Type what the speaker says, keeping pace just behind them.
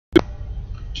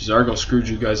Zargo screwed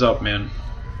you guys up, man.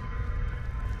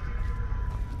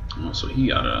 Oh, so he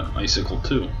got an icicle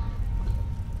too.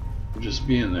 For just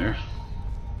being there.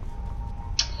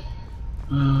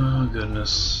 Oh,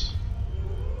 goodness.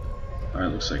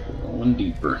 Alright, looks like we're going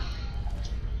deeper.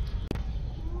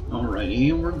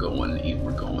 Alrighty, we're going,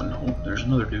 we're going. Oh, there's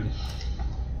another dude.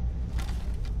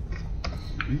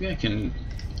 Maybe I can...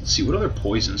 Let's see, what other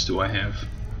poisons do I have?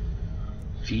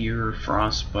 Fear,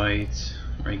 frostbite,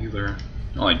 regular...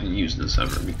 Oh, I didn't use this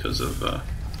ever because of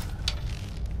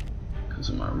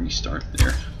my restart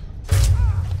there.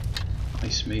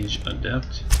 Ice Mage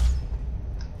Adept.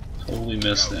 Totally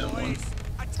missed that one.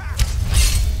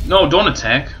 No, don't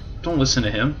attack. Don't listen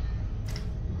to him.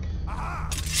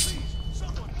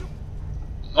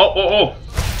 Oh!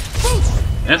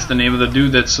 That's the name of the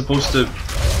dude that's supposed to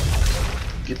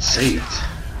get saved.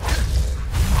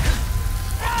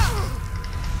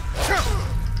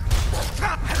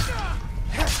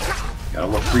 Gotta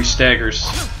look 3 staggers.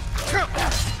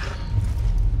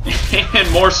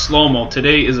 And more slow-mo.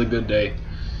 Today is a good day.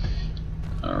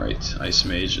 Alright, Ice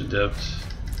Mage Adept.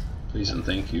 Please and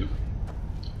thank you.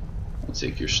 I'll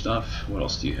take your stuff. What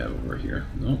else do you have over here?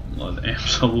 Nope,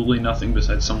 absolutely nothing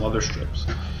besides some leather strips.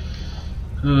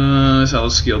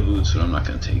 Solid scale boots, but I'm not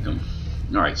going to take them.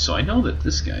 Alright, so I know that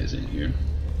this guy's in here.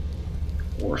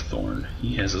 Orthorn.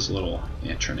 He has his little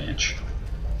Atronach.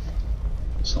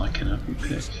 So I cannot be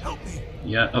picked. Help me.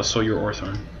 Yeah, oh, so you're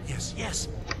Orthorn. Yes.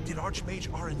 Did Archmage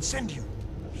Arin send you?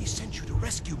 He sent you to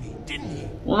rescue me, didn't he?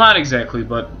 Well, not exactly,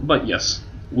 but yes.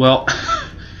 Well,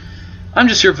 I'm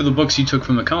just here for the books you took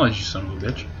from the college, you son of a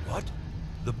bitch. What?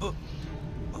 The book?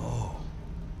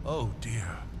 Oh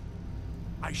dear.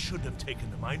 I shouldn't have taken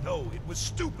them. I know, it was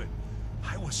stupid.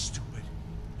 I was stupid.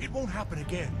 It won't happen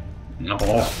again. No.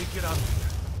 Let me get out of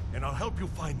here, and I'll help you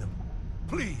find them.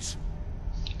 Please.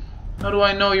 How do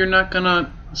I know you're not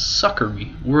gonna sucker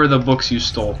me? Where are the books you I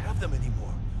stole? don't have them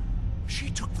anymore. She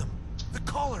took them. The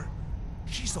collar.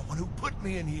 She's the one who put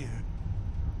me in here.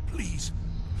 Please,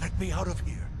 let me out of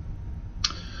here.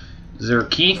 Is there a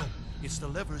key? No, it's the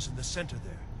levers in the center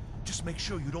there. Just make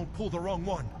sure you don't pull the wrong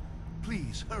one.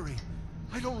 Please, hurry.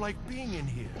 I don't like being in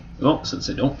here. Well, since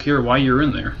I don't care why you're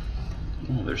in there.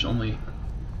 Oh, there's only...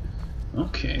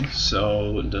 Okay,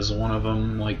 so does one of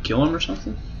them, like, kill him or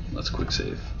something? Let's quick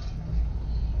save.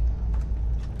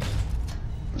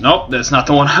 Nope, that's not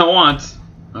the one I want.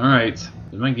 Alright.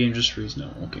 Did my game just freeze? No.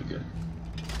 Okay, good.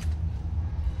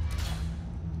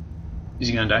 Is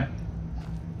he gonna die?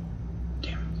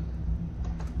 Damn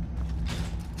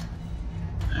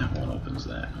it. That one opens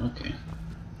that. Okay.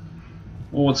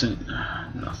 Well, what's in...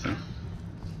 nothing.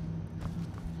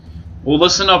 Well,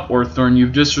 listen up, Orthorn.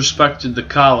 You've disrespected the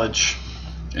college.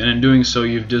 And in doing so,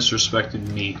 you've disrespected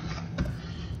me.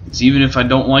 Because even if I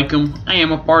don't like them, I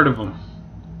am a part of them.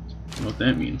 You know what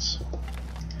that means.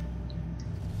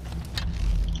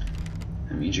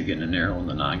 That means you're getting an arrow in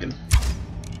the noggin.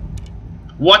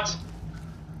 What?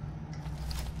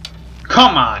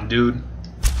 Come on, dude.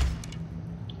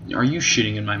 Are you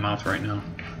shitting in my mouth right now?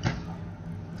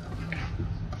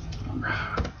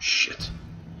 Shit.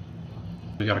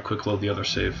 We gotta quick load the other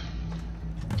save.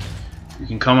 You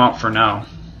can come out for now.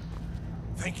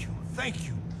 Thank you.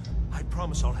 I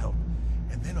promise I'll help.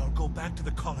 And then I'll go back to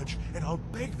the college and I'll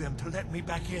beg them to let me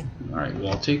back in. Alright,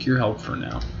 well, I'll take your help for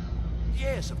now.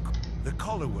 Yes, of course. The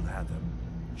caller will have them.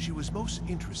 She was most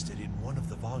interested in one of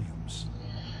the volumes.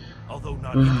 Although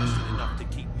not interested enough to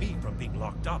keep me from being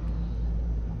locked up.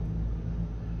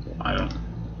 I don't...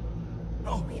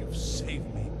 Oh, you've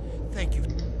saved me. Thank you.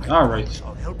 Alright.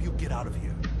 I'll help you get out of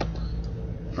here.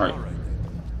 Alright.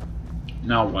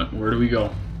 Now what? Where do we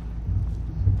go?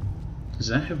 Does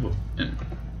that have a...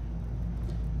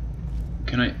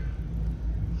 Can I...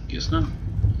 Guess not.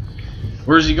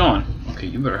 Where's he going? Okay,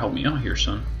 you better help me out here,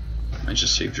 son. I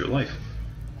just saved your life.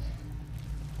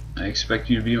 I expect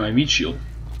you to be my meat shield.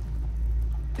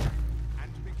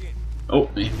 And begin. Oh,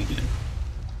 and begin.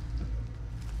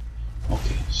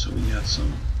 Okay, so we got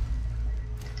some...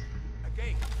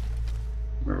 Again.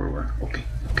 Where? Okay.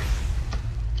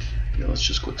 Yeah, let's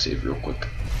just quick save real quick.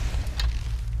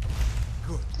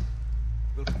 Good.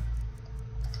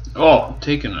 Oh,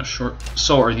 taking a short...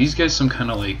 So, are these guys some kind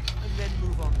of, like, And then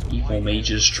move on to evil why-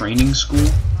 mages training school? Did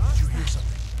you hear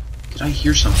something? Did I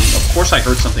hear something? Of course I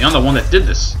heard something. I'm the one that did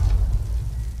this.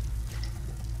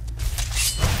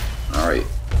 Alright.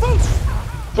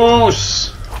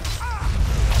 Boos!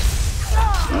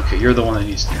 Okay, you're the one that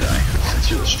needs to die, since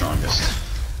you're the strongest.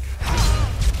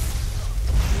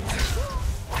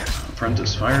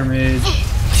 Apprentice Fire Mage.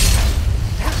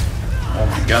 Oh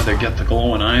my god, they get the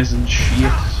glowing eyes and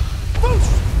shit.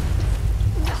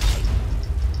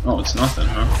 Oh, it's nothing,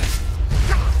 huh?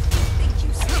 Think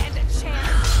you stand a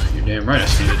chance? You're damn right I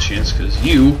stand a chance, because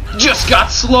you just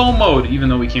got slow-mode, even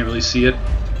though we can't really see it.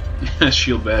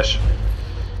 Shield bash.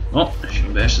 Well,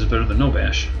 shield bash is better than no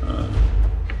bash.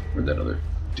 Where'd that other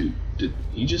dude? Did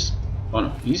he just... Oh no,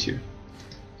 he's here.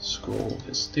 Scroll of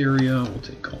Hysteria, we'll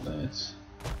take all that.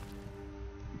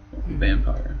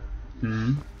 Vampire.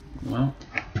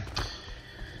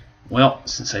 Well,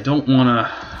 since I don't wanna...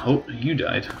 Oh, you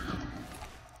died.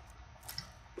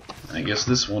 I guess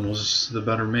this one was the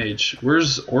better mage.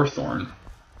 Where's Orthorn?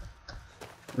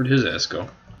 Where'd his ass go?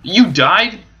 You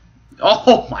died?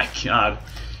 Oh my god.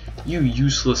 You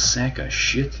useless sack of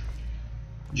shit.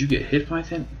 Did you get hit by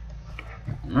that?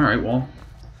 Alright, well.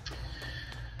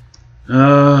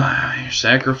 Your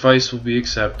sacrifice will be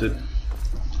accepted.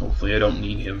 Hopefully I don't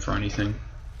need him for anything.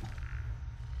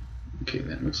 Okay,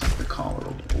 that looks like the collar.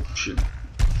 Oh shit.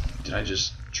 Did I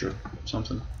just trip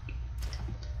something?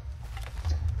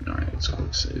 Alright, let's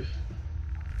quick save.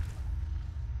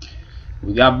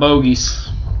 We got bogeys.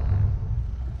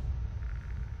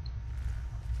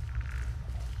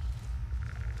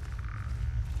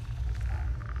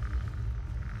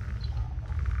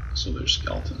 So there's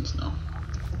skeletons now.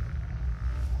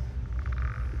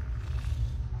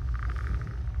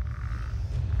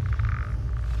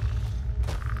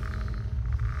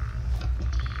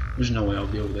 There's no way I'll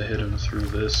be able to hit him through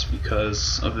this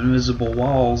because of invisible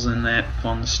walls and that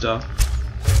fun stuff.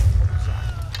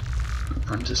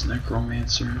 Apprentice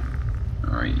Necromancer.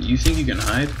 Alright, you think you can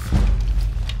hide?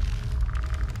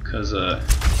 Because,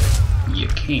 you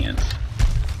can't.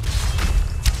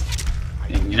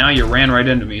 And now you ran right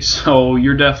into me, so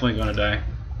you're definitely gonna die.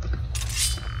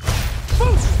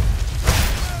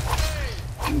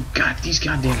 God, these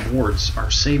goddamn wards are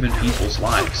saving people's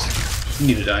lives. You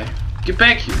need to die. Get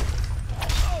back here.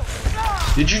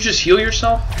 Did you just heal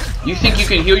yourself? You think you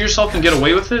can heal yourself and get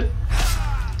away with it?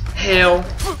 Hell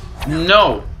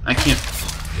no. I can't.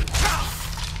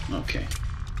 Okay.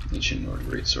 Ancient Nord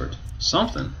Greatsword.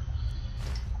 Something.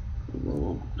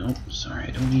 Whoa. Nope. Sorry,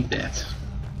 I don't need that.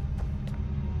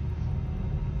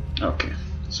 Okay.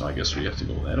 So I guess we have to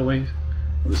go that way.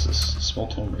 What is this? Small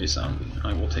tone ray zombie.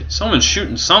 I will take. Someone's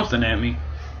shooting something at me.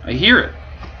 I hear it.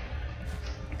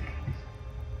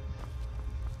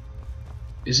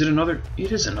 Is it another?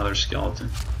 It is another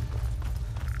skeleton.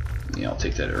 Yeah, I'll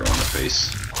take that arrow in the face.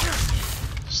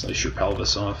 Slice your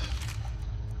pelvis off.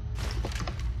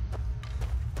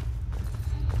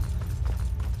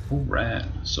 Oh, rat.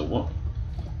 So what?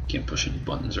 Can't push any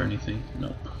buttons or anything?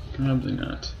 Nope. Probably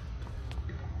not.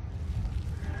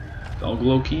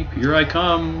 Felglow Keep, here I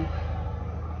come.